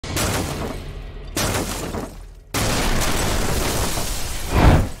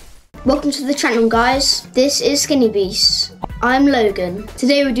Welcome to the channel, guys. This is SkinnyBeasts. I'm Logan.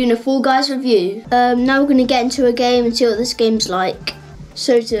 Today we're doing a Fall Guys review. Now we're going to get into a game and see what this game's like.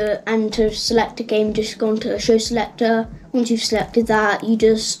 So to select a game, just go onto a show selector. Once you've selected that, you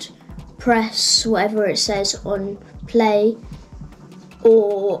just press whatever it says on play.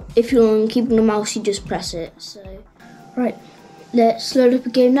 Or if you're on keyboard and mouse, you just press it. So, right, let's load up a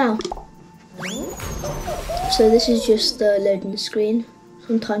game now. So this is just the loading screen.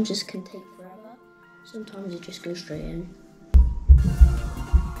 Sometimes this can take forever. Sometimes it just goes straight in.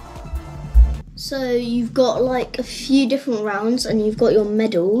 So you've got like a few different rounds and you've got your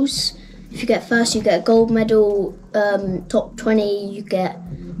medals. If you get first, you get a gold medal. Top 20, you get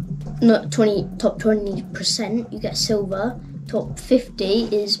top 20%, you get silver. Top 50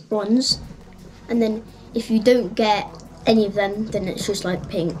 is bronze. And then if you don't get any of them, then it's just like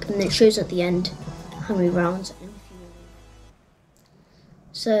pink, and it shows at the end how many rounds.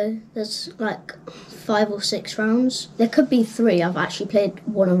 So there's like 5 or 6 rounds. There could be 3. I've actually played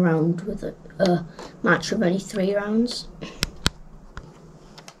one round with a match of only 3 rounds.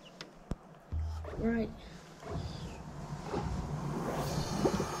 Right.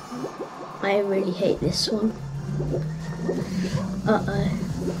 I really hate this one. Uh-oh.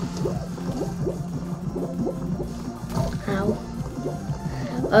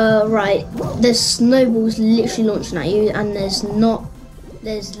 Ow. Right. There's snowballs literally launching at you, and there's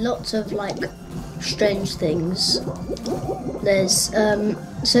lots of like strange things. There's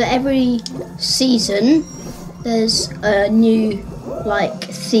so every season there's a new like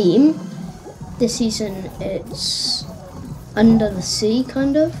theme. This season it's under the sea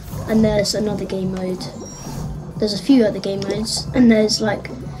kind of, and there's another game mode. There's a few other game modes, and there's like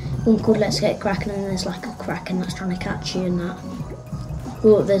one called Let's Get Crackin', and there's like a kraken that's trying to catch you and that.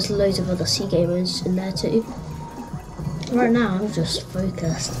 Well, there's loads of other sea game modes in there too. Right now I'm just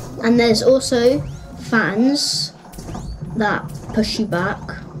focused. And there's also fans that push you back.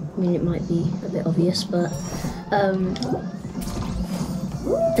 I mean, it might be a bit obvious, but and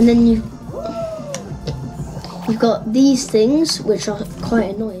then you've got these things which are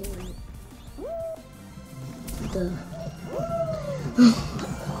quite annoying.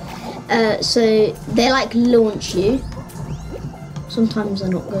 So they like launch you. Sometimes they're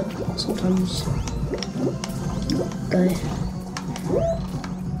not good, sometimes go.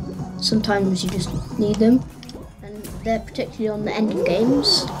 Sometimes you just need them, and they're particularly on the end of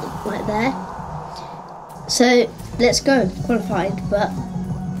games, like there. So let's go, qualified, but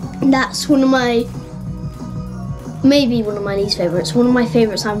that's maybe one of my least favourites. One of my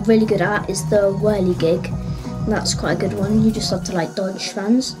favourites I'm really good at is the whirly gig. That's quite a good one. You just have to like dodge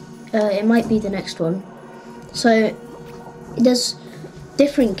fans. It might be the next one. So there's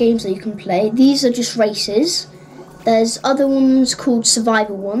different games that you can play. These are just races. There's other ones called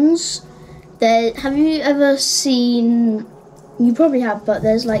survival ones. Have you ever seen? You probably have, but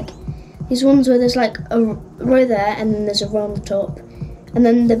there's like these ones where there's like a row there, and then there's a row on the top, and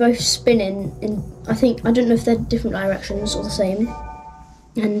then they're both spinning in. I don't know if they're different directions or the same,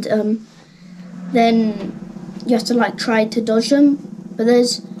 and then you have to like try to dodge them. But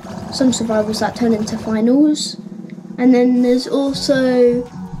there's some survivals that turn into finals, and then there's also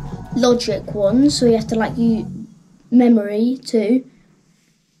logic ones, so you have to like memory too.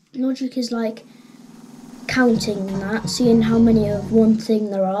 Logic is like counting that, seeing how many of one thing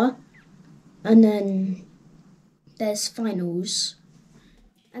there are, and then there's finals,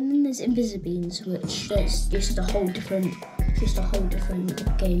 and then there's Invisibeans, which is just a whole different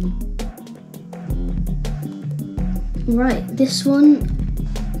game. Right, this one,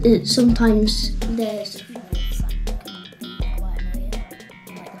 sometimes there's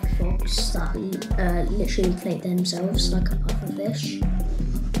frogs that literally inflate themselves like a puffer fish.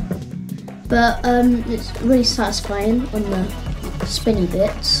 But it's really satisfying on the spinny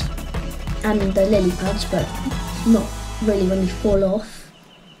bits and the lily pads, but not really when you fall off.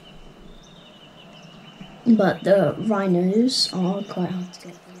 But the rhinos are quite hard to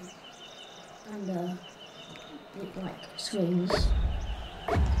get through, and it like swings.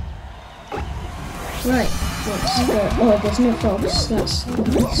 Right, let's go. Oh, there's no frogs, that's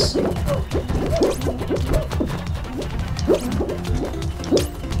nice.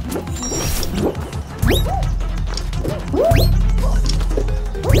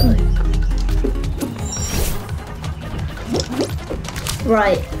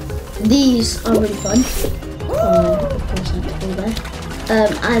 Right, these are really fun. Of course I had to go there.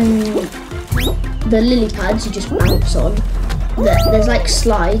 And the lily pads you just bounce on. There's like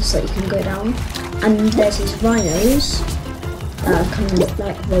slides that you can go down, and there's these rhinos, kind of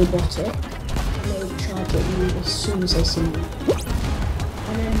like robotic, and they charge at you as soon as they see you.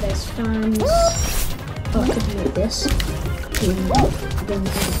 And then there's fans. Oh, I could make this.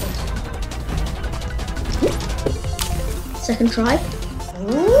 Second try.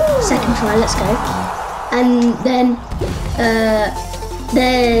 Second try, let's go. And then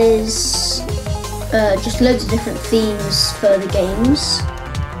there's just loads of different themes for the games.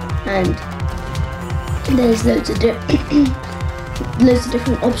 And there's loads of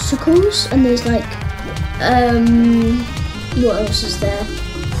different obstacles. And there's like, what else is there?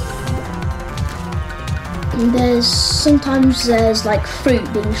 Sometimes there's like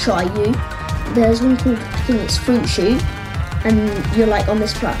fruit being shot at you. There's one called, I think it's Fruit Shoot, and you're like on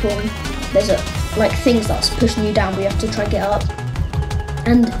this platform. There's like things that's pushing you down, but you have to try and get up.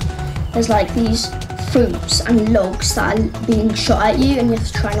 And there's like these fruits and logs that are being shot at you, and you have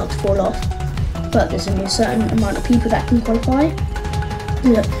to try not to fall off. But there's only a certain amount of people that can qualify.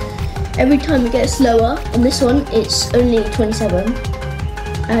 Look, every time it gets slower. On this one, it's only 27.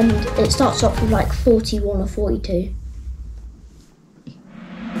 And it starts off with like 41 or 42.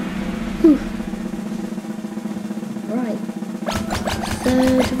 Whew. Right.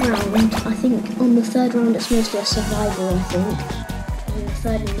 Third round. I think on the third round it's mostly a survival, I think. And then the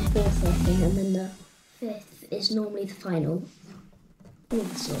third and the fourth, I think. And then the fifth is normally the final. Oh,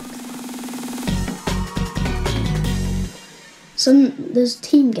 this look. There's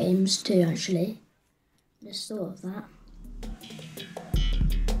team games too, actually. Just thought of that.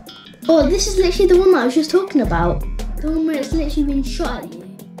 Oh, this is literally the one that I was just talking about. The one where it's literally been shot at you.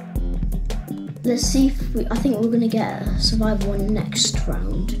 Let's see if I think we're gonna get a survival one next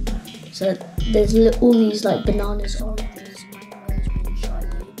round. So there's all these like bananas, oranges, mangoes being shot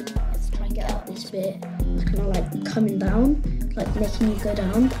at you. You have to try and get out this bit. It's kind of like coming down, like making you go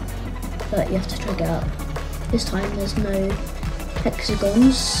down. But you have to try and get out. This time there's no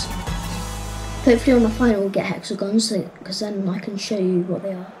hexagons. Hopefully on the final we'll get hexagons, because then I can show you what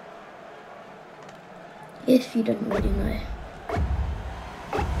they are. If you don't already know.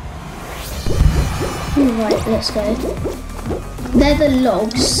 Alright, let's go. They're the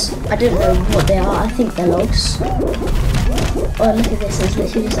logs. I don't know what they are, I think they're logs. Oh, look at this, there's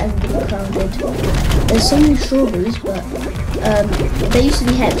literally just everybody crowded. There's so many strawberries, but they used to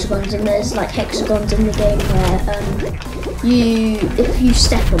be hexagons, and there's like hexagons in the game where if you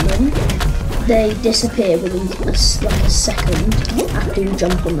step on them, they disappear within like a second after you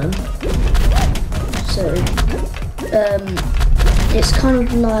jump on them. So, it's kind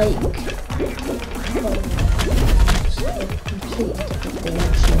of like, well, it's a completely different thing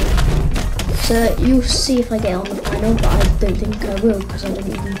actually. So you'll see if I get on the final, but I don't think I will, because I don't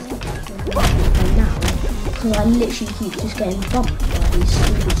even think I'm now. Because I literally keep just getting bumped by these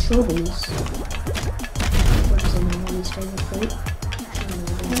stupid strawberries. What is my least favourite fruit?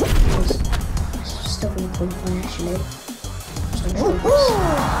 It's still going to qualify actually. So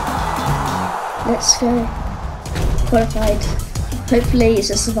let's go. Qualified. Hopefully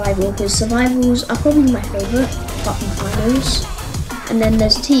it's a survival, because survivals are probably my favourite, apart from finals. And then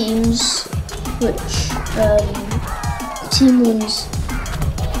there's teams, which team ones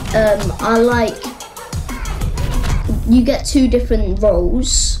are like, you get two different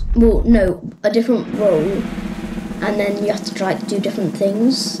roles. Well, no, a different role, and then you have to try to do different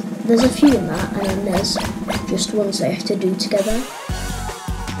things. There's a few in that, and then there's just ones that you have to do together.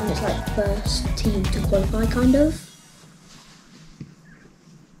 And it's like first team to qualify, kind of.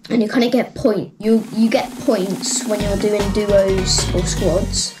 And you kind of get you get points when you're doing duos or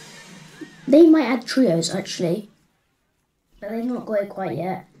squads. They might add trios actually, but they've not got it quite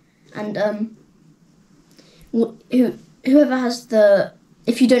yet. And whoever has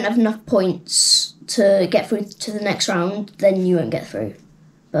if you don't have enough points to get through to the next round, then you won't get through.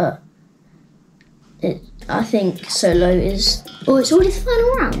 But I think solo is. Oh, it's already the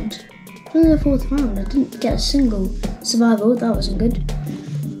final round. It's only the fourth round. I didn't get a single survival. That wasn't good.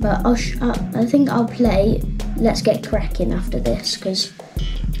 But I think I'll play Let's Get Cracking after this, because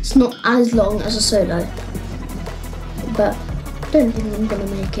it's not as long as a solo. But I don't think I'm gonna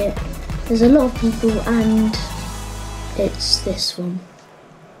make it. There's a lot of people, and it's this one,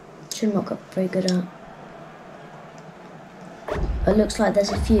 which I'm not very good at. It looks like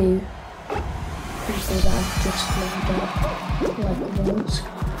there's a few people that have just leveled up, like once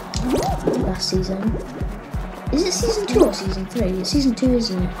last season. Is it season 2 or season 3? It's season 2,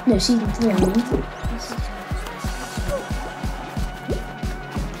 isn't it? No, season 3, I mean.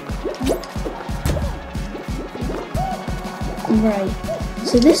 Right.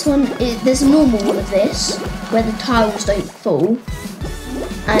 So this one, there's a normal one of this, where the tiles don't fall,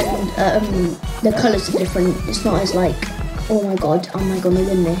 and the colours are different. It's not as like, oh my god, am I gonna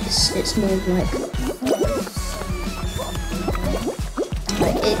win this? It's more like,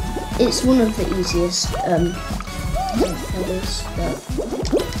 It's one of the easiest feathers that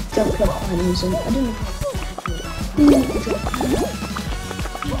jump club climbers, and I don't know how.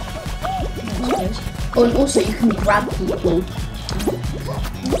 Oh, and also you can grab people.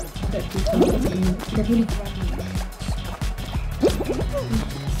 They're really grabbing.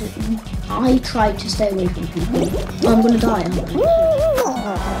 I tried to stay away from people. Oh, I'm gonna die, aren't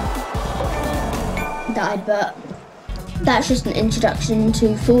I? Died, but that's just an introduction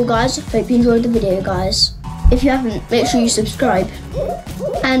to Fall Guys. Hope you enjoyed the video, guys. If you haven't, make sure you subscribe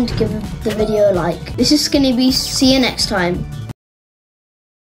and give the video a like. This is SkinnyBeasts. See you next time.